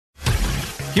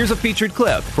Here's a featured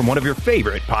clip from one of your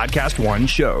favorite Podcast One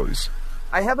shows.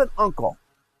 I have an uncle,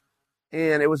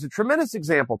 and it was a tremendous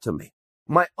example to me.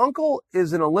 My uncle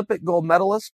is an Olympic gold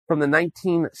medalist from the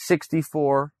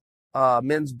 1964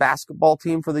 men's basketball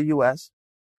team for the U.S.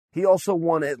 He also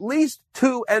won at least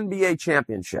 2 NBA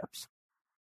championships.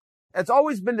 It's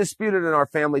always been disputed in our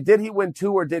family. Did he win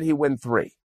 2 or did he win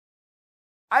 3?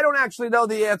 I don't actually know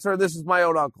the answer. This is my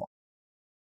own uncle.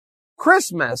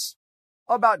 Christmas,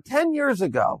 about 10 years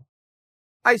ago,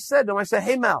 I said to him,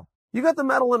 hey, Mel, you got the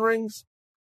medal and rings?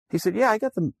 He said, yeah, I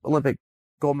got the Olympic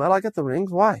gold medal. I got the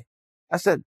rings. Why? I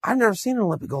said, I've never seen an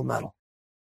Olympic gold medal.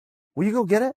 Will you go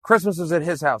get it? Christmas was at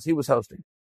his house. He was hosting.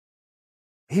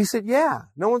 He said, yeah,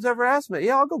 no one's ever asked me.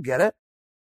 Yeah, I'll go get it.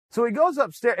 So he goes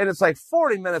upstairs, and it's like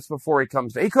 40 minutes before he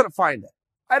comes down. He couldn't find it.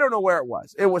 I don't know where it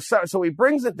was. So he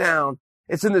brings it down.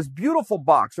 It's in this beautiful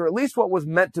box, or at least what was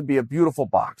meant to be a beautiful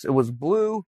box. It was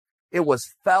blue. It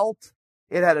was felt.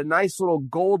 It had a nice little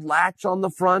gold latch on the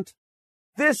front.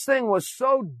 This thing was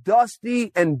so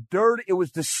dusty and dirty. It was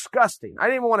disgusting. I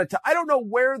didn't even want to I don't know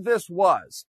where this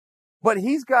was, but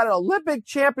he's got an Olympic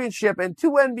championship and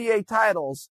 2 NBA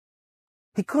titles.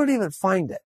 He couldn't even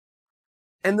find it.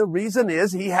 And the reason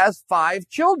is he has 5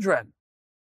 children.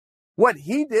 What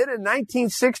he did in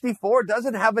 1964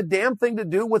 doesn't have a damn thing to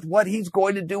do with what he's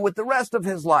going to do with the rest of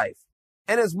his life.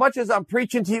 And as much as I'm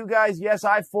preaching to you guys, yes,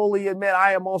 I fully admit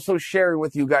I am also sharing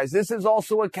with you guys. This is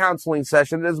also a counseling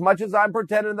session. And as much as I'm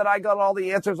pretending that I got all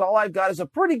the answers, all I've got is a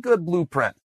pretty good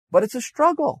blueprint. But it's a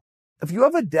struggle. If you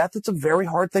have a death, it's a very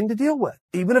hard thing to deal with,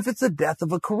 even if it's the death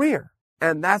of a career.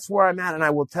 And that's where I'm at. And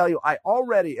I will tell you, I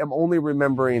already am only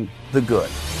remembering the good.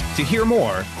 To hear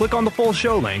more, click on the full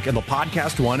show link in the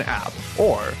Podcast One app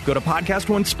or go to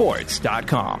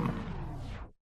podcastonesports.com.